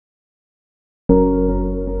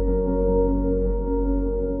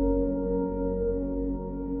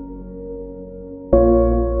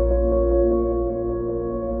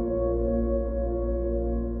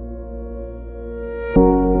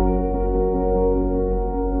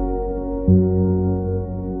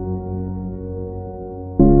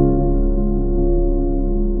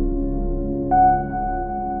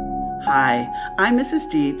Hi, I'm Mrs.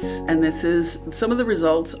 Ditz, and this is some of the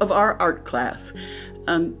results of our art class.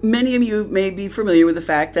 Many of you may be familiar with the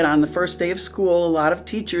fact that on the first day of school, a lot of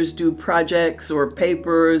teachers do projects or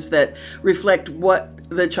papers that reflect what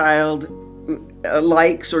the child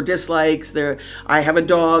likes or dislikes. I have a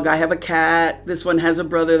dog, I have a cat, this one has a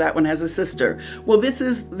brother, that one has a sister. Well, this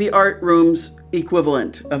is the art room's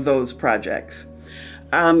equivalent of those projects.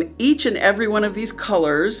 Each and every one of these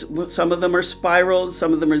colors, some of them are spirals,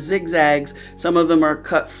 some of them are zigzags, some of them are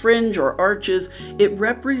cut fringe or arches. It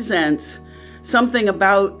represents something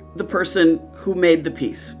about the person who made the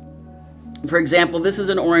piece. For example, this is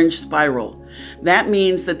an orange spiral. That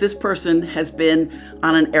means that this person has been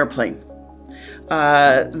on an airplane.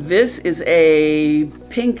 This is a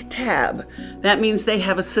pink tab. That means they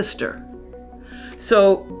have a sister.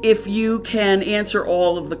 So if you can answer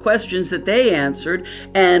all of the questions that they answered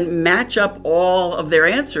and match up all of their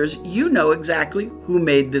answers, you know exactly who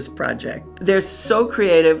made this project. They're so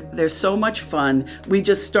creative, they're so much fun. We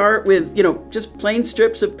just start with, just plain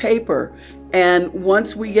strips of paper. And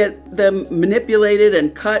once we get them manipulated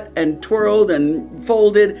and cut and twirled and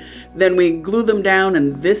folded, then we glue them down,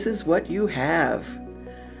 and this is what you have.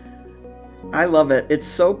 I love it. It's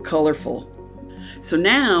so colorful. So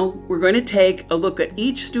now we're going to take a look at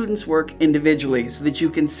each student's work individually so that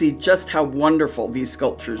you can see just how wonderful these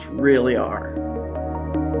sculptures really are.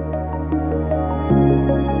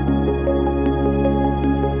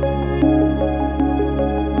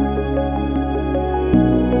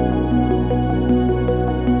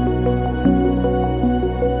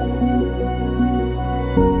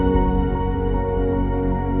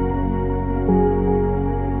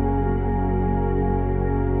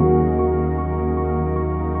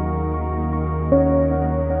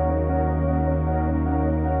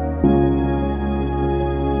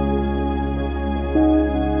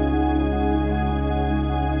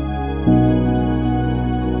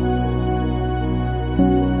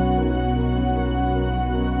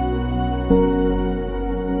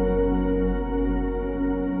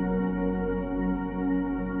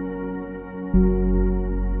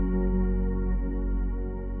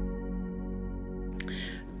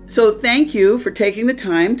 So thank you for taking the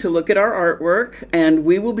time to look at our artwork, and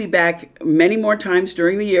we will be back many more times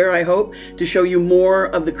during the year, I hope, to show you more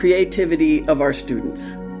of the creativity of our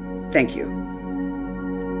students. Thank you.